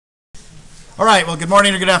All right, well, good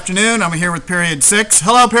morning or good afternoon. I'm here with period 6.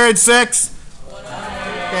 Hello, period 6.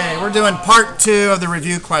 Okay, we're doing part 2 of the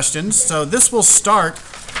review questions. So this will start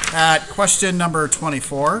at question number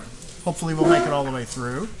 24. Hopefully we'll make it all the way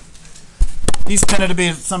through. These tended to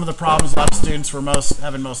be some of the problems a lot of students were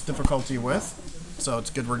having most difficulty with. So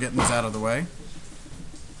it's good we're getting these out of the way.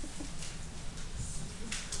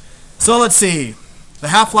 So let's see. The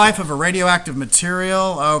half-life of a radioactive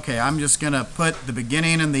material. Okay, I'm just going to put the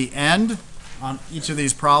beginning and the end on each of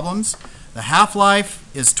these problems. The half-life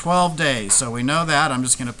is 12 days, so we know that. I'm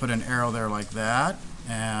just going to put an arrow there like that.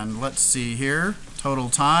 And let's see here. Total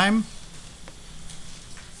time.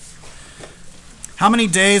 How many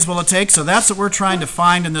days will it take? So that's what we're trying to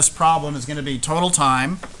find in this problem is going to be total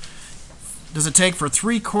time. Does it take for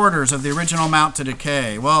 3/4 of the original amount to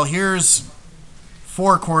decay? Well, here's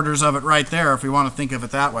 4/4 of it right there if we want to think of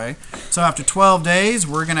it that way. So after 12 days,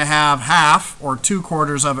 we're going to have half or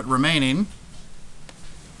 2/4 of it remaining.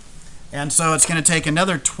 And so it's going to take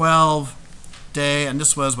another 12 day, and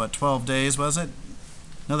this was what, 12 days was it?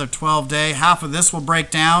 Another 12 day. Half of this will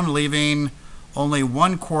break down, leaving only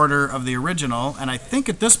 1/4 of the original. And I think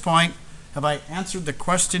at this point, have I answered the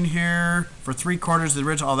question here for 3/4 of the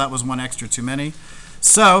original? Oh, that was one extra too many.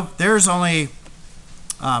 So there's only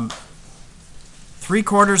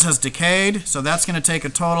 3/4 has decayed, so that's going to take a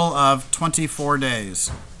total of 24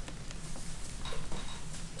 days.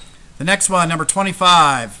 The next one, number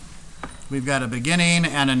 25. We've got a beginning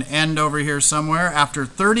and an end over here somewhere after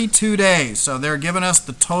 32 days. So they're giving us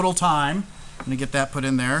the total time. I'm going to get that put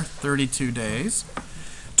in there, 32 days.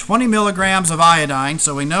 20 milligrams of iodine.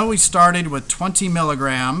 So we know we started with 20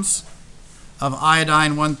 milligrams of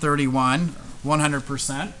iodine 131,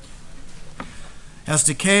 100%. Has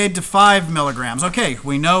decayed to 5 milligrams. Okay,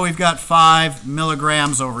 we know we've got 5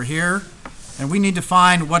 milligrams over here. And we need to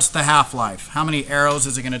find what's the half-life. How many arrows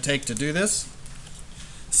is it going to take to do this?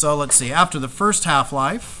 So let's see, after the first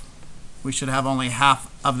half-life, we should have only half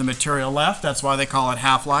of the material left. That's why they call it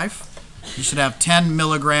half-life. You should have 10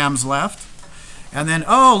 milligrams left. And then,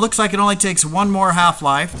 oh, looks like it only takes one more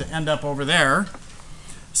half-life to end up over there.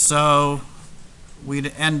 So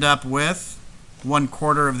we'd end up with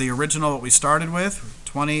 1/4 of the original what we started with,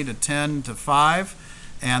 20 to 10 to 5.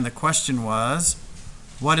 And the question was,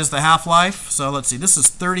 what is the half-life? So let's see, this is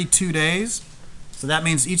 32 days. So that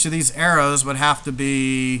means each of these arrows would have to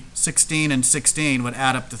be 16 and 16 would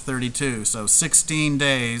add up to 32. So 16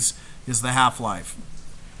 days is the half-life.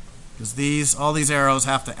 Because all these arrows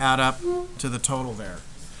have to add up to the total there.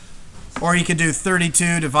 Or you could do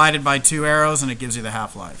 32 divided by 2 arrows and it gives you the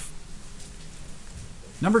half-life.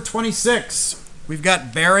 Number 26. We've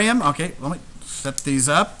got barium. Okay, let me set these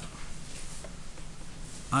up.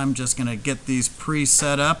 I'm just going to get these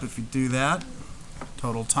pre-set up if you do that.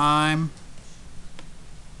 Total time.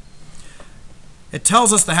 It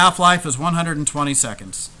tells us the half-life is 120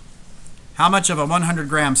 seconds. How much of a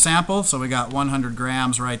 100-gram sample? So we got 100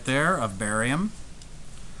 grams right there of barium.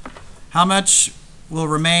 How much will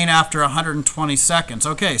remain after 120 seconds?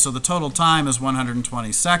 Okay, so the total time is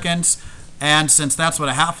 120 seconds. And since that's what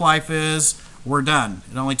a half-life is, we're done.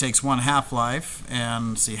 It only takes one half-life.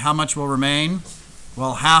 And see, how much will remain?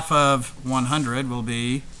 Well, half of 100 will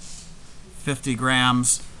be 50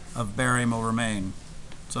 grams of barium will remain.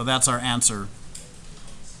 So that's our answer.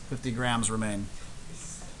 50 grams remain.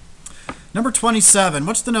 Number 27.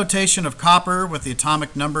 What's the notation of copper with the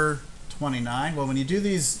atomic number 29? Well, when you do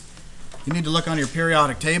these, you need to look on your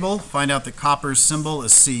periodic table, find out that copper's symbol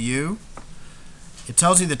is Cu. It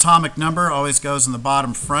tells you the atomic number always goes in the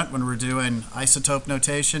bottom front when we're doing isotope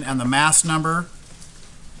notation, and the mass number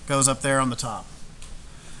goes up there on the top.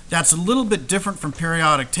 That's a little bit different from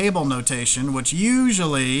periodic table notation, which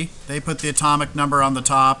usually they put the atomic number on the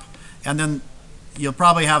top, and then you'll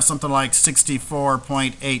probably have something like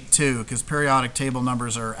 64.82 because periodic table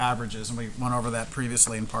numbers are averages, and we went over that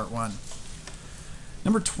previously in part 1.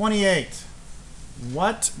 Number 28.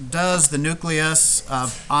 What does the nucleus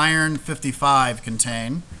of iron 55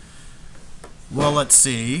 contain? Well, let's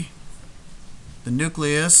see. The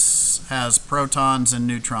nucleus has protons and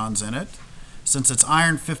neutrons in it. Since it's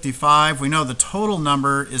iron 55, we know the total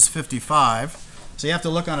number is 55. So you have to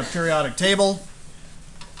look on a periodic table.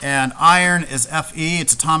 And iron is Fe,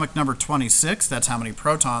 it's atomic number 26. That's how many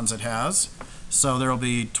protons it has. So there will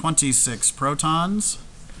be 26 protons.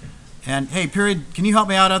 And hey, period, can you help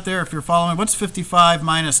me out there if you're following? What's 55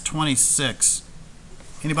 minus 26?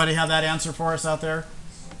 Anybody have that answer for us out there?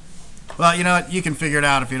 Well, you know what? You can figure it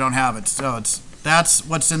out if you don't have it. So that's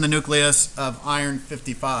what's in the nucleus of iron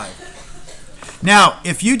 55. Now,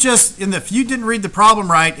 if you didn't read the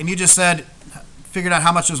problem right and you just figured out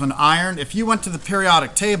how much was an iron, if you went to the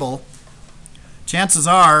periodic table chances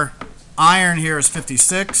are iron here is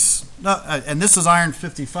 56, and this is iron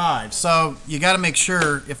 55. So you got to make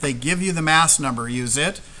sure if they give you the mass number, use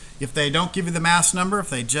it. If they don't give you the mass number, if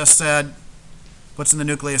they just said what's in the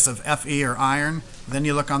nucleus of Fe or iron, then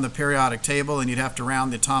you look on the periodic table and you'd have to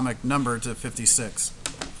round the atomic number to 56.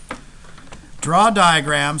 Draw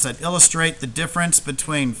diagrams that illustrate the difference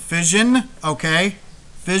between fission. Okay,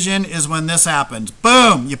 fission is when this happens.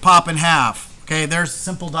 Boom, you pop in half. Okay, there's a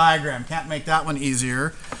simple diagram. Can't make that one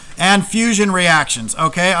easier. And fusion reactions.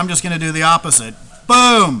 Okay, I'm just going to do the opposite.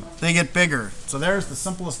 Boom, they get bigger. So there's the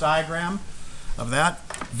simplest diagram of that.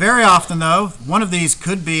 Very often, though, one of these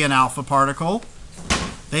could be an alpha particle.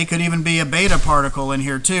 They could even be a beta particle in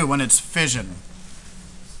here, too, when it's fission.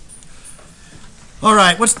 All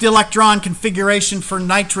right, what's the electron configuration for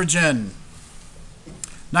nitrogen?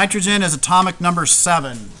 Nitrogen is atomic number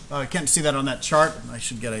 7. I can't see that on that chart. I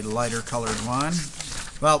should get a lighter colored one.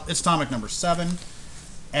 Well, it's atomic number 7.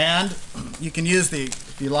 And you can use the,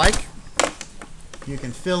 if you like, you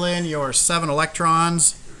can fill in your 7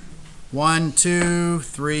 electrons. 1, 2,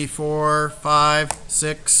 3, 4, 5,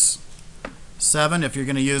 6, 7. If you're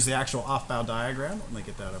going to use the actual off-bow diagram, let me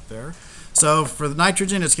get that up there. So for the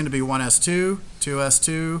nitrogen, it's going to be 1s2,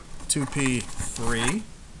 2s2, 2p3,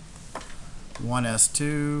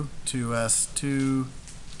 1s2, 2s2,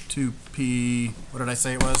 2p, what did I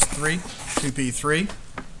say it was? 3? 2p3.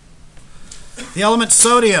 The element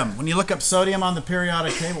sodium. When you look up sodium on the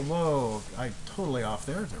periodic table, whoa, I'm totally off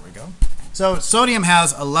there. There we go. So sodium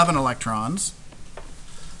has 11 electrons.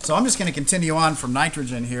 So I'm just going to continue on from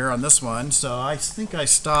nitrogen here on this one. So I think I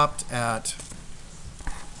stopped at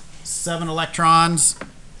 7 electrons,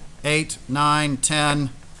 8, 9, 10,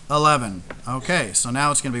 11. Okay, so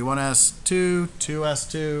now it's going to be 1s2,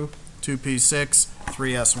 2s2, 2p6,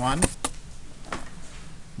 3s1.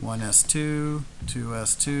 1s2,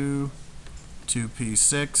 2s2,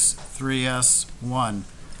 2p6, 3s1.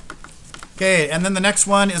 Okay, and then the next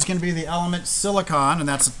one is going to be the element silicon, and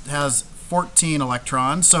that has 14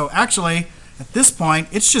 electrons. So actually, at this point,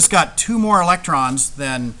 it's just got 2 more electrons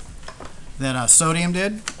than sodium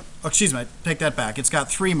did. Oh, excuse me, take that back. It's got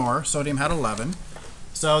 3 more. Sodium had 11.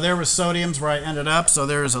 So there was sodium's where I ended up. So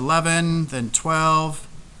there's 11, then 12,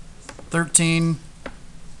 13,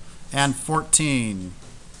 and 14.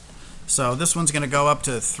 So this one's going to go up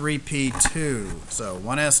to 3p2. So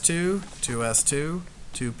 1s2, 2s2,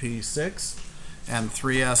 2p6, and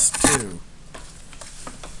 3s2.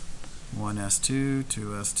 1s2,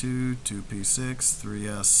 2s2, 2p6,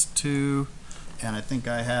 3s2, and I think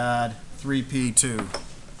I had 3p2.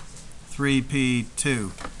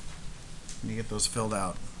 3p2. Let me get those filled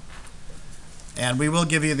out. And we will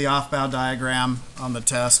give you the off-bow diagram on the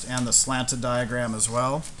test and the slanted diagram as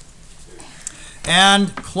well.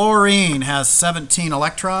 And chlorine has 17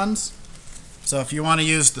 electrons. So if you want to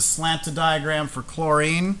use the slanted diagram for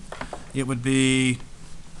chlorine, it would be,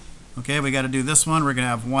 okay, we got to do this one. We're going to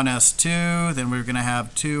have 1s2, then we're going to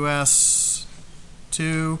have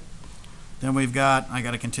 2s2, then we've got, I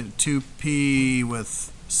got to continue, 2p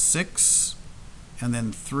with 6, and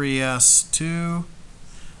then 3s2.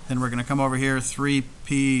 Then we're going to come over here,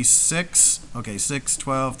 3p6. Okay, 6,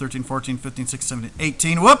 12, 13, 14, 15, 16, 17,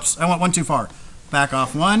 18. Whoops, I went one too far. Back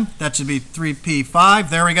off one. That should be 3p5.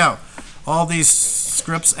 There we go. All these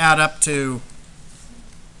scripts add up to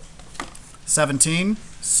 17.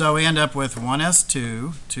 So we end up with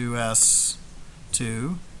 1s2,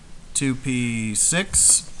 2s2,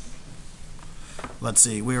 2p6. Let's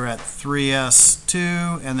see, we were at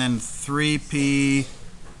 3s2 and then 3p5.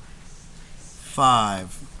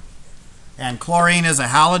 And chlorine is a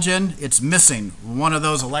halogen. It's missing one of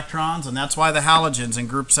those electrons, and that's why the halogens in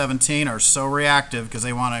group 17 are so reactive, because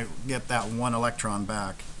they want to get that one electron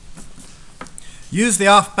back. Use the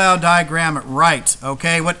off-bow diagram at right.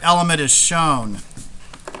 Okay, what element is shown?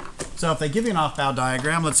 So if they give you an off-bow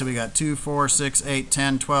diagram, let's see, we got 2, 4, 6, 8,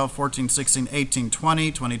 10, 12, 14, 16, 18,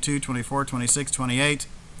 20, 22, 24, 26, 28,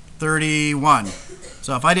 31.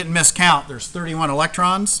 So if I didn't miscount, there's 31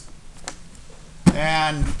 electrons.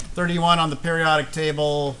 And 31 on the periodic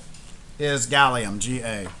table is gallium,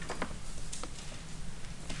 Ga.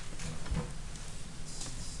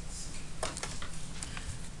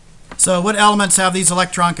 So what elements have these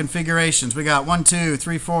electron configurations? We got 1, 2,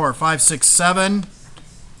 3, 4, 5, 6, 7.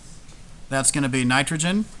 That's going to be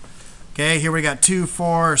nitrogen. Okay, here we got 2,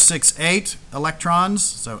 4, 6, 8 electrons.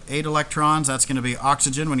 So 8 electrons, that's going to be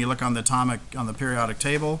oxygen when you look on the periodic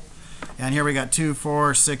table. And here we got 2,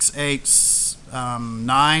 4, 6, 8,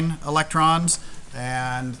 9 electrons,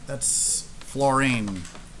 and that's fluorine.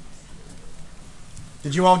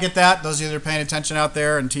 Did you all get that? Those of you that are paying attention out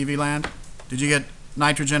there in TV land? Did you get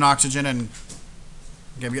nitrogen, oxygen, and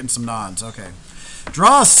Okay, I'm getting some nods. Okay.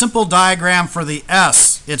 Draw a simple diagram for the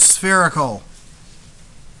S. It's spherical.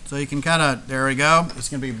 So you can kind of, there we go. It's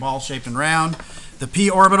going to be ball-shaped and round. The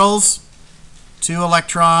p orbitals, 2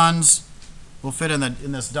 electrons will fit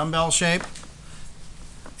in this dumbbell shape.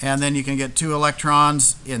 And then you can get 2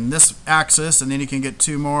 electrons in this axis, and then you can get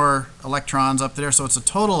 2 more electrons up there. So it's a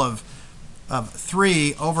total of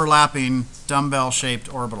 3 overlapping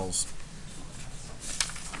dumbbell-shaped orbitals.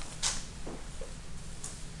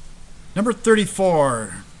 Number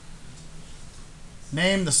 34.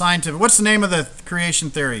 Name the scientific. What's the name of the creation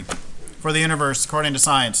theory for the universe according to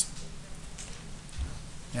science?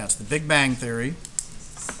 Yeah, it's the Big Bang Theory.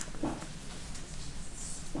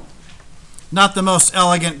 Not the most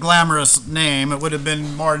elegant, glamorous name. It would have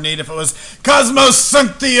been more neat if it was Cosmos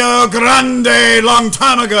Cynthia Grande long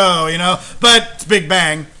time ago, you know. But it's Big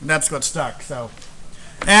Bang. That's what stuck. So,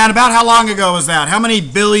 and about how long ago was that? How many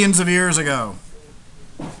billions of years ago?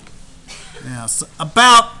 Yeah, so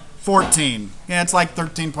about 14. Yeah, it's like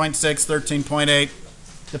 13.6, 13.8,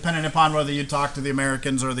 depending upon whether you talk to the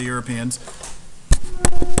Americans or the Europeans.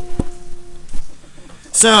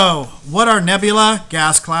 So, what are nebula?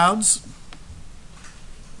 Gas clouds.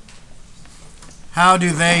 How do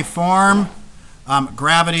they form?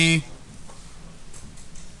 Gravity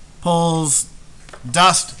pulls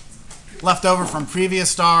dust left over from previous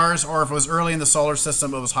stars, or if it was early in the solar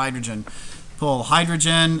system, it was hydrogen. Pull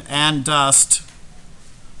hydrogen and dust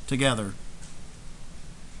together.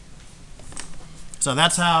 So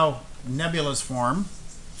that's how nebulas form.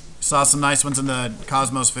 Saw some nice ones in the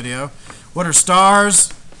Cosmos video. What are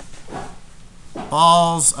stars?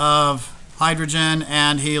 Balls of hydrogen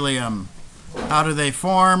and helium. How do they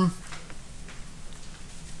form?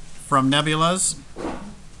 From nebulas.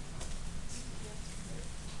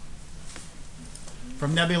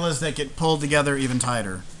 From nebulas that get pulled together even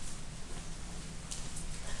tighter.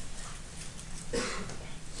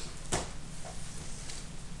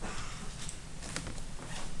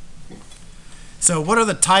 So what are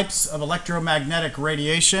the types of electromagnetic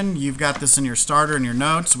radiation? You've got this in your starter in your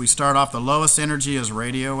notes. We start off the lowest energy as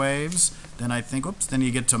radio waves. Then I think, whoops, then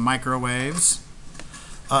you get to microwaves.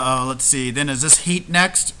 Let's see. Then is this heat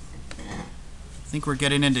next? I think we're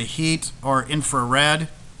getting into heat or infrared.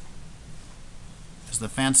 Is the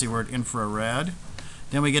fancy word infrared.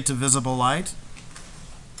 Then we get to visible light.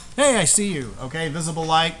 Hey, I see you. Okay, visible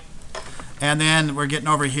light. And then we're getting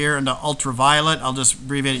over here into ultraviolet. I'll just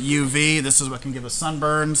abbreviate it UV. This is what can give us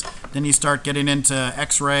sunburns. Then you start getting into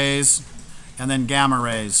X-rays and then gamma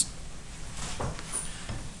rays.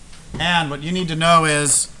 And what you need to know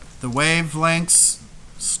is the wavelengths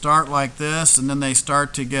start like this, and then they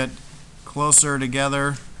start to get closer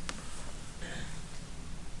together.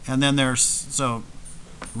 And then there's, so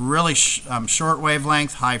really short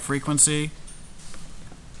wavelength, high frequency,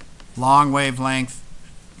 long wavelength,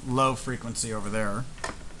 low frequency over there.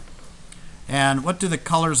 And what do the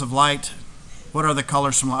colors of light, what are the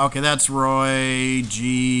colors from light? Okay, that's Roy,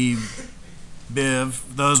 G, Biv.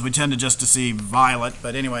 Those we tend to just to see violet.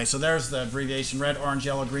 But anyway, so there's the abbreviation: red, orange,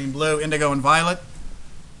 yellow, green, blue, indigo, and violet.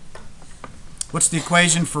 What's the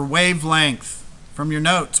equation for wavelength? From your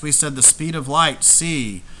notes, we said the speed of light,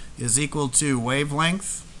 c, is equal to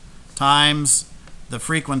wavelength times the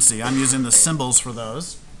frequency. I'm using the symbols for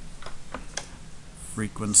those.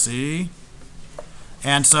 Frequency.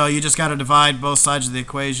 And so you just got to divide both sides of the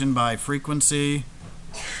equation by frequency,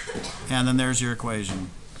 and then there's your equation,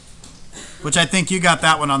 which I think you got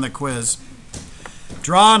that one on the quiz.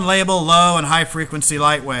 Draw and label low and high frequency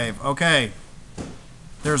light wave. Okay,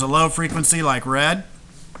 there's a low frequency like red,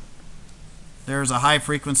 there's a high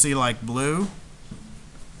frequency like blue,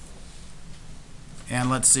 and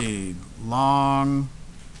let's see, long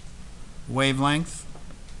wavelength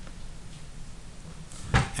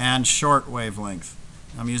and short wavelength.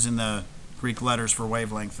 I'm using the Greek letters for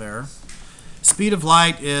wavelength there. Speed of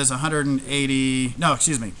light is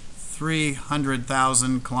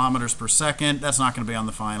 300,000 kilometers per second. That's not going to be on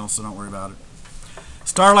the final, so don't worry about it.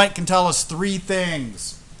 Starlight can tell us 3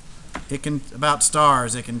 things. It can, about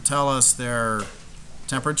stars, it can tell us their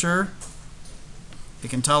temperature. It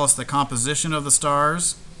can tell us the composition of the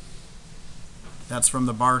stars. That's from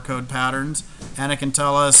the barcode patterns. And it can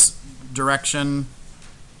tell us direction.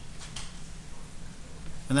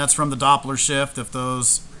 And that's from the Doppler shift, if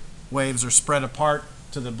those waves are spread apart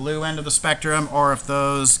to the blue end of the spectrum, or if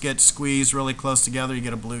those get squeezed really close together, you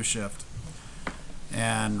get a blue shift.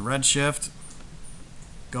 And red shift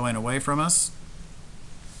going away from us,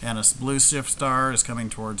 and a blue shift star is coming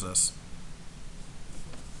towards us.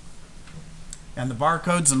 And the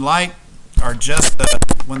barcodes in light are just the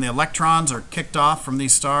when the electrons are kicked off from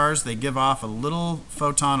these stars, they give off a little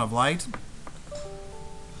photon of light.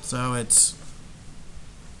 So it's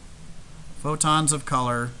photons of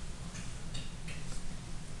color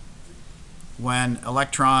when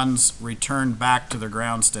electrons return back to their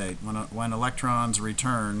ground state. When electrons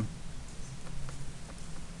return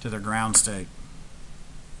to their ground state.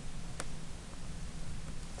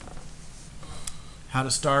 How do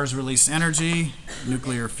stars release energy?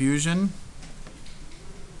 Nuclear fusion.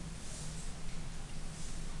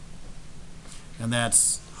 And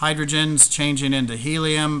that's hydrogens changing into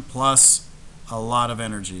helium plus a lot of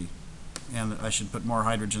energy. And I should put more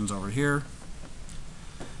hydrogens over here.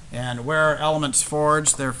 And where are elements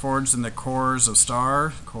forged? They're forged in the core of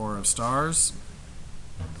stars.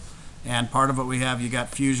 And part of what we have, you got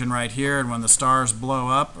fusion right here, and when the stars blow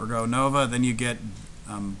up or go nova, then you get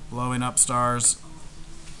blowing up stars.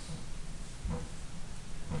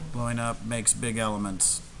 Blowing up makes big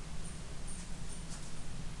elements.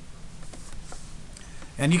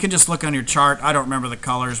 And you can just look on your chart. I don't remember the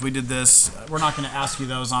colors. We did this. We're not going to ask you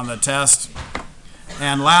those on the test.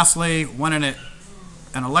 And lastly, when an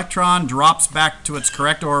electron drops back to its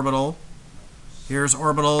correct orbital, here's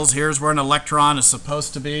orbitals, here's where an electron is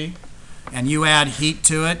supposed to be, and you add heat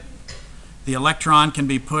to it, the electron can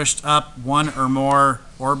be pushed up one or more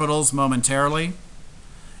orbitals momentarily.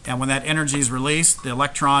 And when that energy is released, the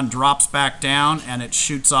electron drops back down and it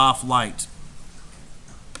shoots off light,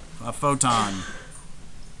 a photon,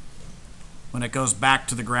 when it goes back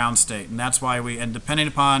to the ground state. And that's why and depending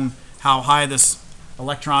upon how high this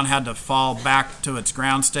electron had to fall back to its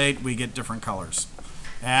ground state, we get different colors.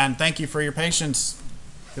 And thank you for your patience.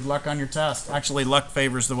 Good luck on your test. Actually, luck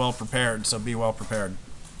favors the well-prepared, so be well prepared.